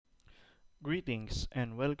Greetings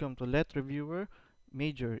and welcome to Let Reviewer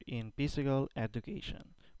Major in Physical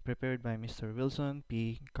Education, prepared by Mr. Wilson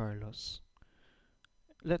P. Carlos.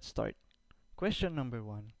 Let's start. Question number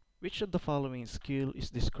 1. Which of the following skill is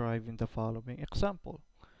described in the following example?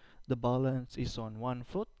 The balance is on one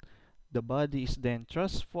foot. The body is then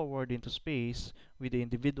thrust forward into space with the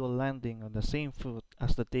individual landing on the same foot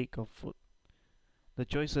as the takeoff foot. The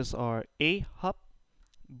choices are A. Hop,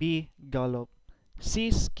 B. Gallop, C.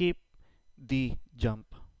 Skip, D.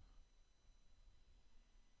 Jump.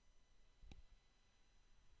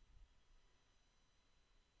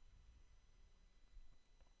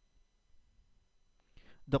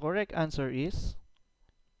 The correct answer is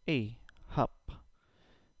A. Hop.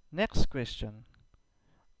 Next question.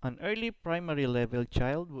 An early primary level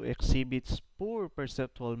child who exhibits poor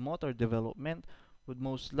perceptual motor development would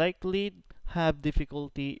most likely have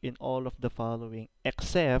difficulty in all of the following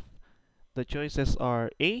except the choices are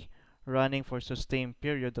A. Running for sustained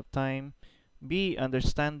period of time, B.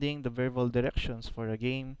 Understanding the verbal directions for a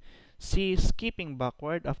game, C. Skipping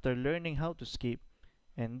backward after learning how to skip,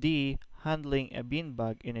 and D. Handling a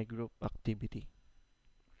beanbag in a group activity.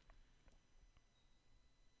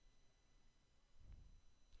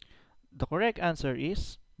 The correct answer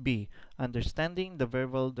is B. Understanding the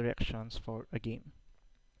verbal directions for a game.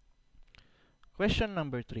 Question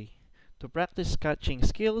number 3. To practice catching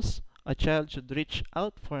skills, a child should reach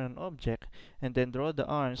out for an object and then draw the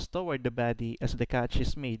arms toward the body as the catch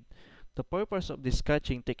is made. The purpose of these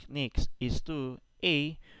catching techniques is to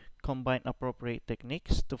A. Combine appropriate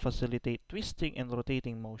techniques to facilitate twisting and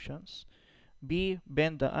rotating motions. B.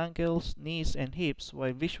 Bend the ankles, knees, and hips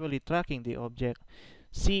while visually tracking the object.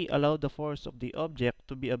 C. Allow the force of the object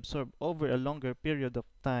to be absorbed over a longer period of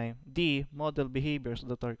time. D. Model behaviors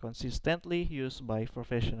that are consistently used by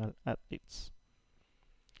professional athletes.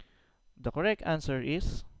 The correct answer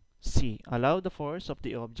is C. Allow the force of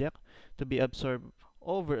the object to be absorbed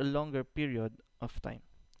over a longer period of time.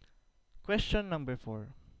 Question number 4.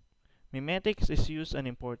 Mimetics is used an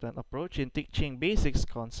important approach in teaching basics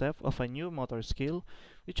concept of a new motor skill.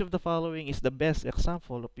 Which of the following is the best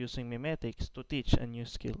example of using mimetics to teach a new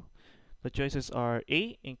skill? The choices are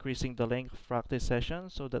A. Increasing the length of practice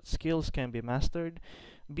sessions so that skills can be mastered.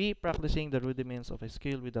 B. Practicing the rudiments of a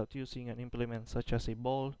skill without using an implement such as a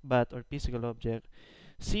ball, bat, or physical object.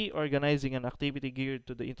 C. Organizing an activity geared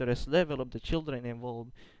to the interest level of the children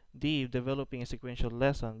involved. D. Developing a sequential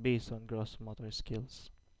lesson based on gross motor skills.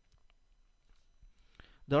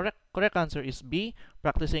 The correct answer is B.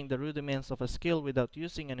 Practicing the rudiments of a skill without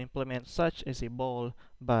using an implement such as a ball,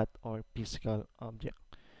 bat, or physical object.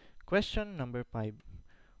 Question number 5.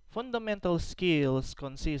 Fundamental skills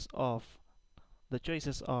consist of, the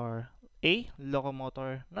choices are A.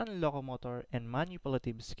 Locomotor, non-locomotor, and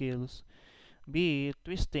manipulative skills. B.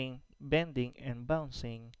 Twisting, bending, and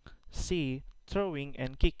bouncing. C. Throwing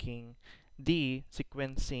and kicking. D.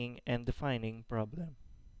 Sequencing and defining problem.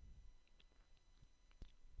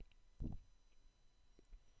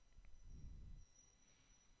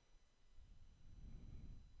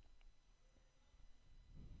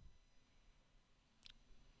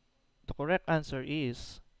 The correct answer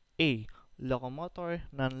is A. Locomotor,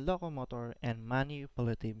 non-locomotor, and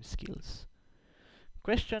manipulative skills.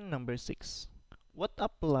 Question number 6. What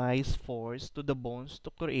applies force to the bones to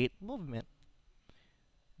create movement?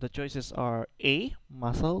 The choices are A.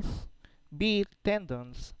 Muscles, B.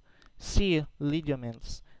 Tendons, C.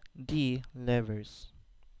 Ligaments, D. Levers.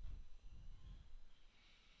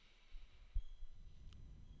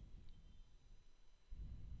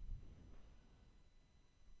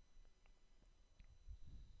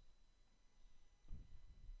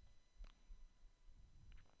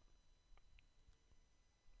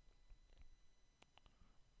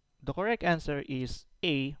 The correct answer is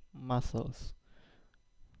A. Muscles.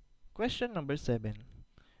 Question number 7.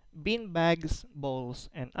 Bean bags, balls,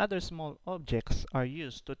 and other small objects are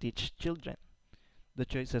used to teach children. The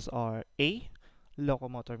choices are A.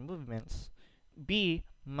 Locomotor movements, B.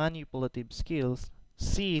 Manipulative skills,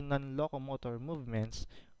 C. Non-locomotor movements,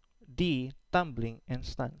 D. Tumbling and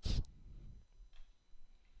stunts.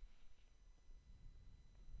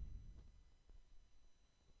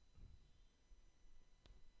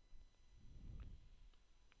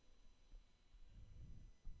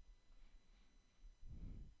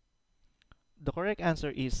 The correct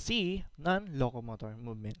answer is C. Non-locomotor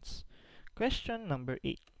movements. Question number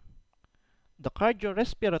 8. The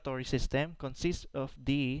cardiorespiratory system consists of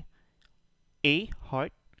the A.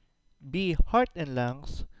 Heart, B. Heart and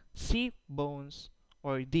lungs, C. Bones,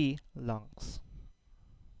 or D. Lungs.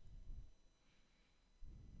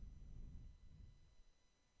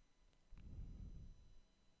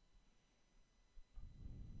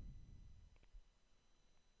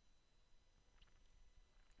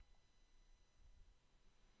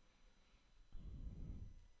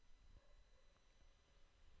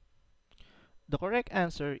 The correct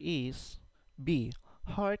answer is B.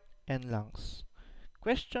 Heart and lungs.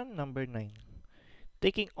 Question number 9.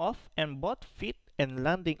 Taking off on both feet and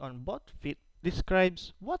landing on both feet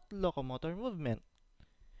describes what locomotor movement?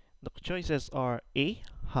 The choices are A.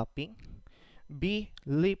 Hopping, B.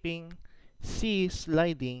 Leaping, C.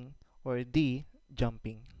 Sliding, or D.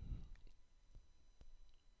 Jumping.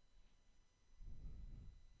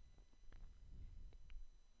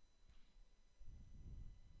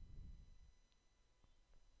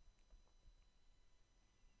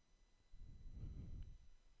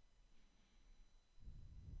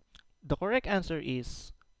 The correct answer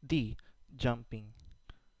is D. Jumping.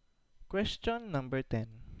 Question number 10.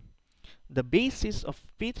 The basis of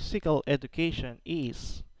physical education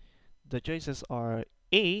is, the choices are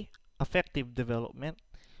A. Affective development,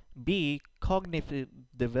 B. Cognitive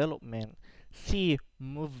development, C.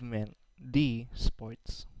 Movement, D.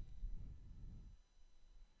 Sports.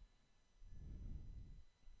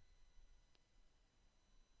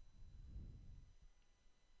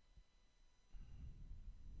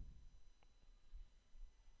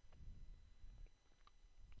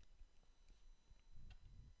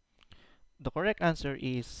 The correct answer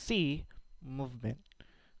is C. Movement.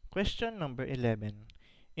 Question number 11.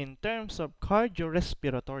 In terms of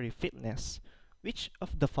cardiorespiratory fitness, which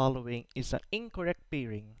of the following is an incorrect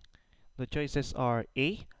pairing? The choices are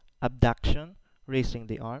A. Abduction, raising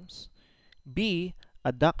the arms, B.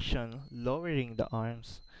 Adduction, lowering the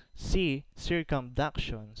arms, C.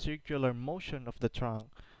 Circumduction, circular motion of the trunk,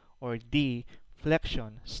 or D.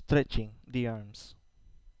 Flexion, stretching the arms.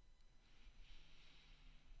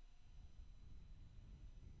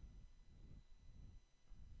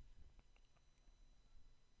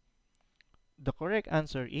 The correct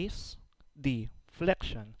answer is D.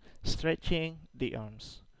 Flexion, stretching the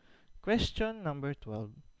arms. Question number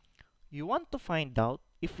 12. You want to find out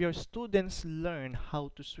if your students learn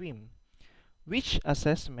how to swim. Which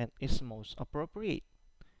assessment is most appropriate?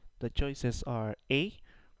 The choices are A.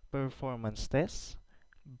 Performance test,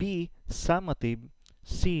 B. Summative,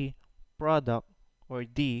 C. Product, or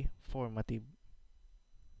D. Formative.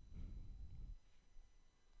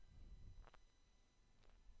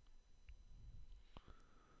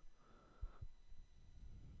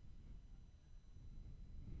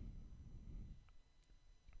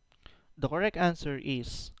 The correct answer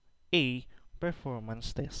is A.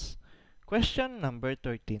 Performance test. Question number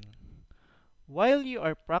 13. While you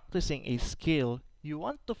are practicing a skill, you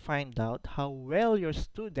want to find out how well your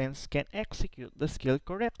students can execute the skill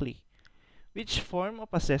correctly. Which form of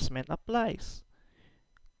assessment applies?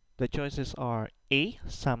 The choices are A.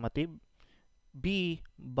 Summative, B.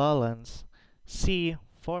 Balance, C.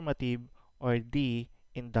 Formative, or D.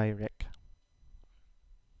 Indirect.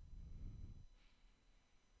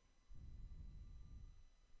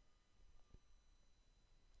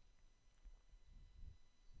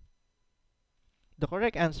 The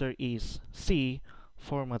correct answer is C.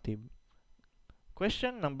 Formative.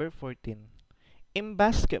 Question number 14. In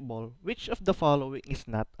basketball, which of the following is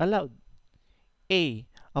not allowed? A.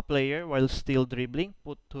 A player while still dribbling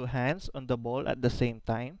put two hands on the ball at the same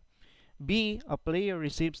time. B. A player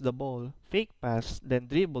receives the ball, fake pass, then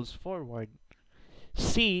dribbles forward.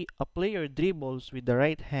 C. A player dribbles with the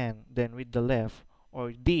right hand, then with the left.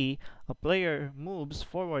 Or D. A player moves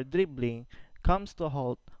forward dribbling, comes to a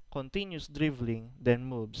halt, continues dribbling, then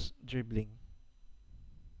moves dribbling.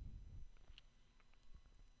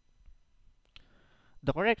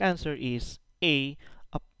 The correct answer is A.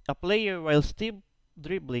 A player while still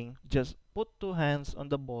dribbling just put two hands on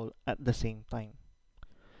the ball at the same time.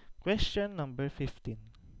 Question number 15.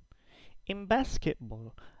 In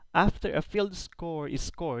basketball, after a field score is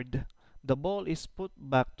scored, the ball is put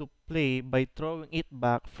back to play by throwing it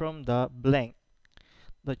back from the blank.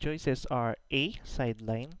 The choices are A.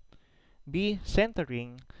 Sideline, B.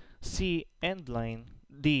 Centering, C. End line,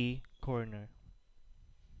 D. Corner.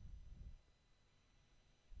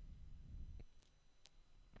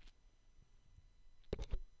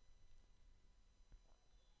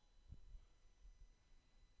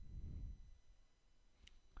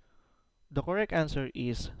 The correct answer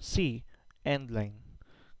is C. End line.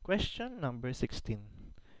 Question number 16.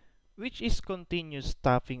 Which is continuous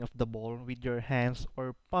tapping of the ball with your hands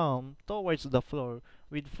or palm towards the floor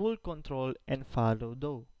with full control and follow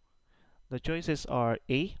though? The choices are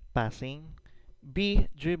A. Passing, B.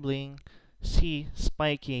 Dribbling, C.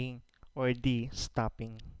 Spiking, or D.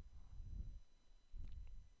 Stopping.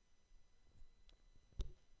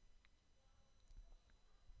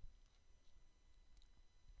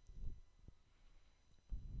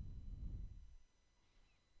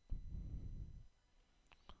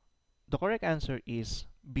 The correct answer is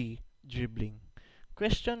B. dribbling.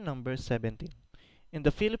 Question number 17. In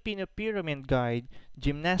the Filipino Pyramid Guide,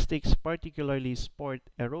 gymnastics, particularly sport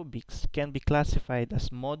aerobics, can be classified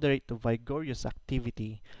as moderate to vigorous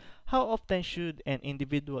activity. How often should an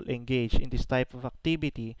individual engage in this type of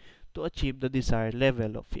activity to achieve the desired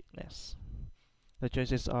level of fitness? The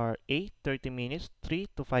choices are A. 30 minutes 3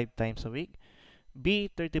 to 5 times a week, B.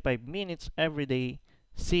 35 minutes every day,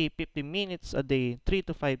 C. 50 minutes a day 3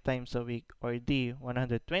 to 5 times a week, or D.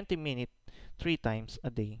 120 minutes 3 times a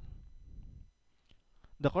day.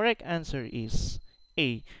 The correct answer is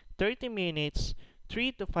A. 30 minutes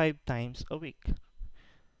 3 to 5 times a week.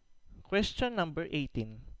 Question number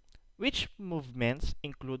 18. Which movements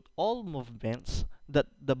include all movements that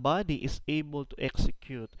the body is able to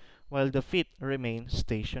execute while the feet remain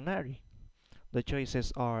stationary? The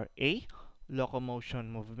choices are A.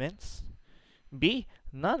 Locomotion movements, B.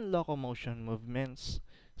 Non-locomotion movements,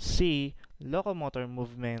 C. Locomotor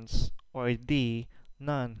movements, or D.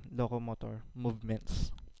 Non-locomotor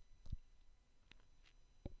movements.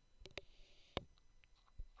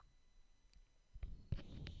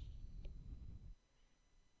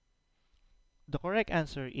 The correct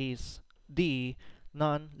answer is D.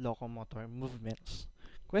 Non-locomotor movements.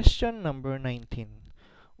 Question number 19.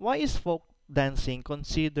 Why is folk dancing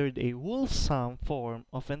considered a wholesome form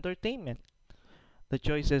of entertainment? The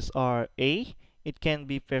choices are A. It can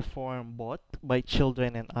be performed both by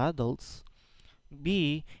children and adults.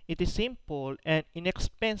 B. It is simple and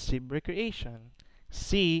inexpensive recreation.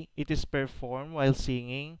 C. It is performed while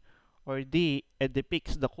singing. Or D. It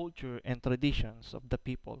depicts the culture and traditions of the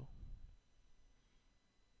people.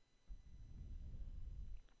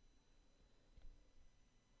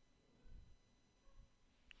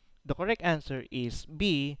 The correct answer is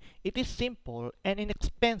B. It is simple and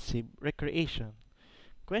inexpensive recreation.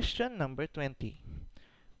 Question number 20.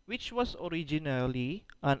 Which was originally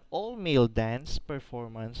an all-male dance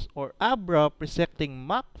performance or abra presenting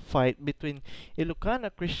mock fight between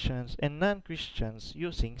Ilocano Christians and non-Christians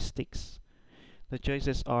using sticks? The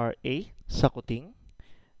choices are A. Sakuting,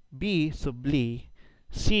 B. Subli,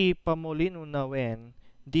 C. Pamulinunawen,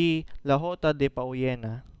 D. Lahota de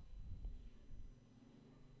Pauyena.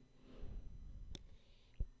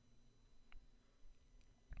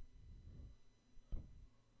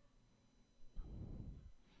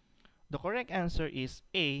 The correct answer is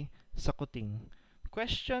A. Sakuting.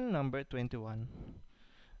 Question number 21.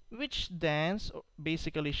 Which dance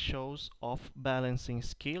basically shows off balancing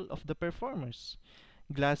skill of the performers?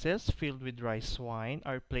 Glasses filled with rice wine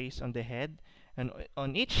are placed on the head and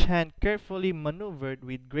on each hand carefully maneuvered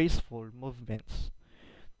with graceful movements.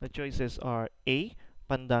 The choices are A.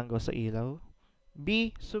 Pandango sa ilaw,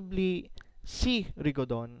 B. Subli, C.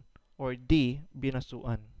 Rigodon, or D.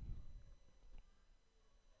 Binasuan.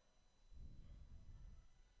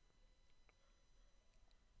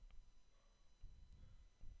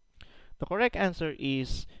 The correct answer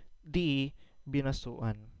is D.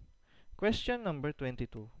 Binasuan. Question number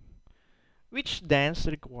 22. Which dance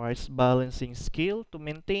requires balancing skill to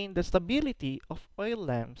maintain the stability of oil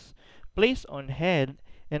lamps placed on head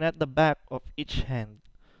and at the back of each hand?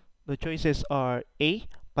 The choices are A.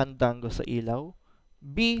 Pandango sa ilaw,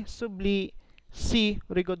 B. Subli, C.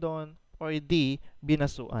 Rigodon, or D.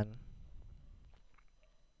 Binasuan.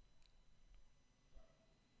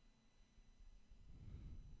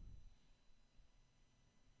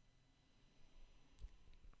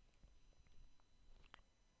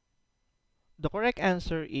 The correct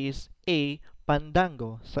answer is A.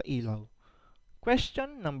 Pandango sa ilaw.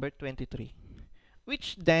 Question number 23.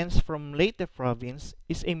 Which dance from Leyte province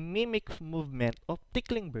is a mimic movement of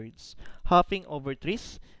tickling birds, hopping over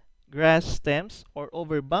trees, grass stems, or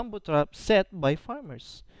over bamboo traps set by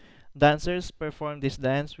farmers? Dancers perform this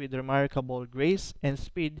dance with remarkable grace and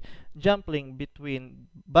speed, jumping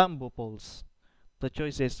between bamboo poles. The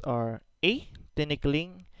choices are A.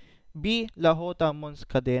 Tinikling, B. Lahota Mons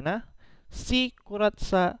Cadena, C.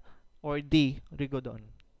 Kuratsa, or D. Rigodon.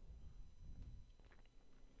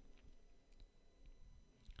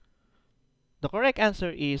 The correct answer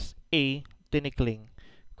is A. Tinikling.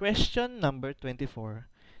 Question number 24.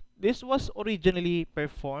 This was originally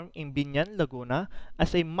performed in Binyan, Laguna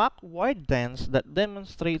as a mock war dance that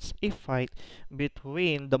demonstrates a fight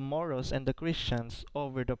between the Moros and the Christians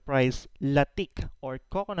over the prize latik or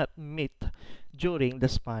coconut meat during the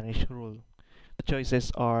Spanish rule. The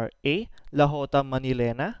choices are A. Lahota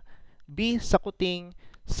Manilena, B. Sakuting,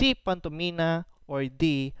 C. Pantomina, or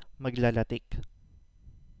D. Maglalatik.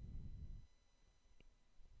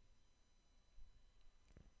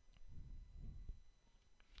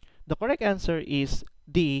 The correct answer is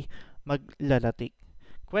D. Maglalatik.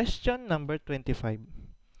 Question number 25.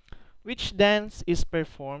 Which dance is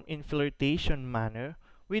performed in flirtation manner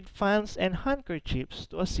with fans and handkerchiefs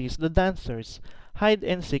to assist the dancers' hide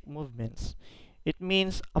and seek movements. It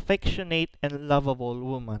means affectionate and lovable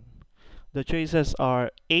woman. The choices are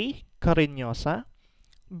A. Cariñosa,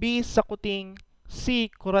 B. Sakuting, C.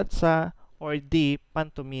 Kuratsa, or D.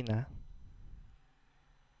 Pantomina.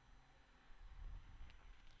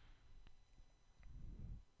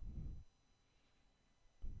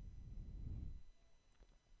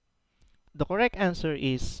 The correct answer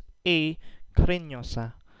is A.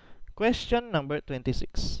 Cariñosa. Question number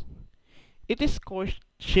 26. It is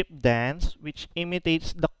courtship dance which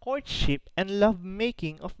imitates the courtship and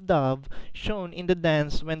love-making of dove shown in the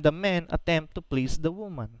dance when the men attempt to please the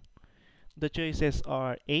woman. The choices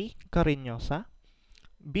are A. Cariñosa,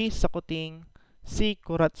 B. Sakuting, C.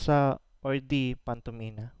 Kuratsa, or D.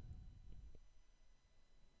 Pantomina.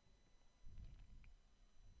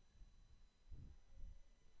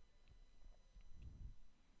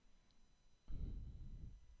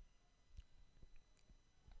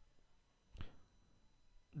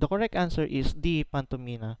 The correct answer is D.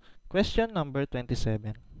 Pantomina. Question number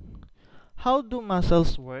 27. How do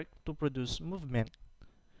muscles work to produce movement?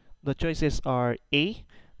 The choices are A.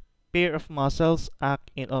 Pair of muscles act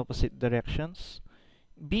in opposite directions.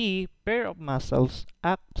 B. Pair of muscles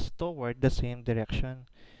acts toward the same direction.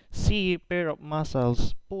 C. Pair of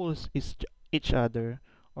muscles pulls each other.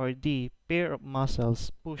 Or D. Pair of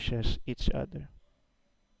muscles pushes each other.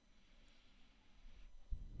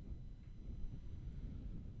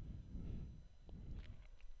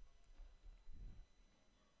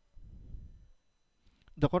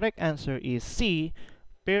 The correct answer is C.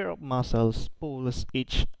 Pair of muscles pulls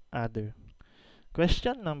each other.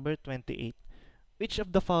 Question number 28. Which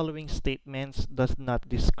of the following statements does not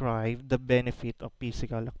describe the benefit of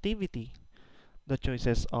physical activity? The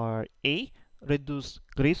choices are A. Reduce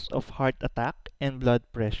risk of heart attack and blood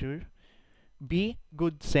pressure. B.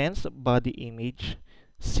 Good sense of body image.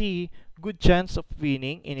 C. Good chance of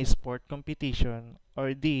winning in a sport competition.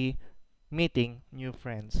 Or D. Meeting new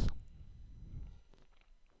friends.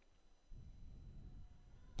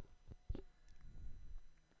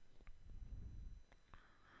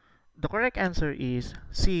 The correct answer is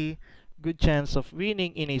C. Good chance of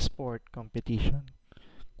winning in a sport competition.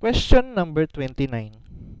 Question number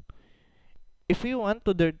 29. If you want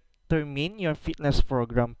to determine your fitness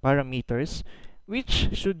program parameters,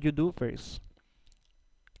 which should you do first?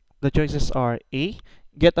 The choices are A.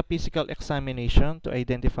 Get a physical examination to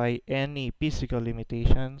identify any physical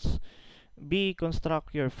limitations. B.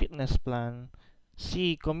 Construct your fitness plan.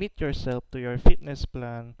 C. Commit yourself to your fitness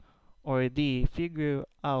plan. Or D. Figure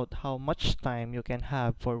out how much time you can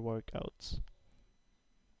have for workouts.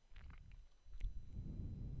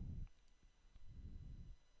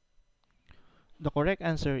 The correct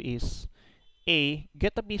answer is A.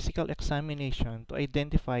 Get a physical examination to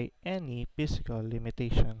identify any physical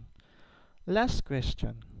limitation. Last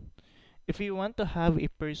question. If you want to have a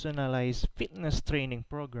personalized fitness training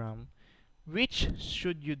program, which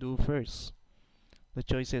should you do first? The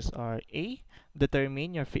choices are A.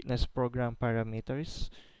 Determine your fitness program parameters.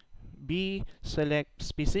 B. Select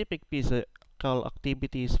specific physical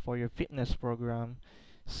activities for your fitness program.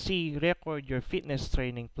 C. Record your fitness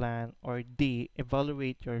training plan. Or D.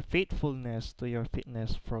 Evaluate your faithfulness to your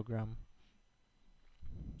fitness program.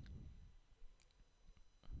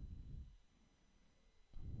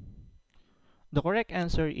 The correct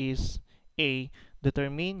answer is A.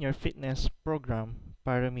 Determine your fitness program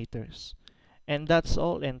parameters. And that's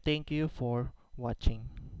all, and thank you for watching.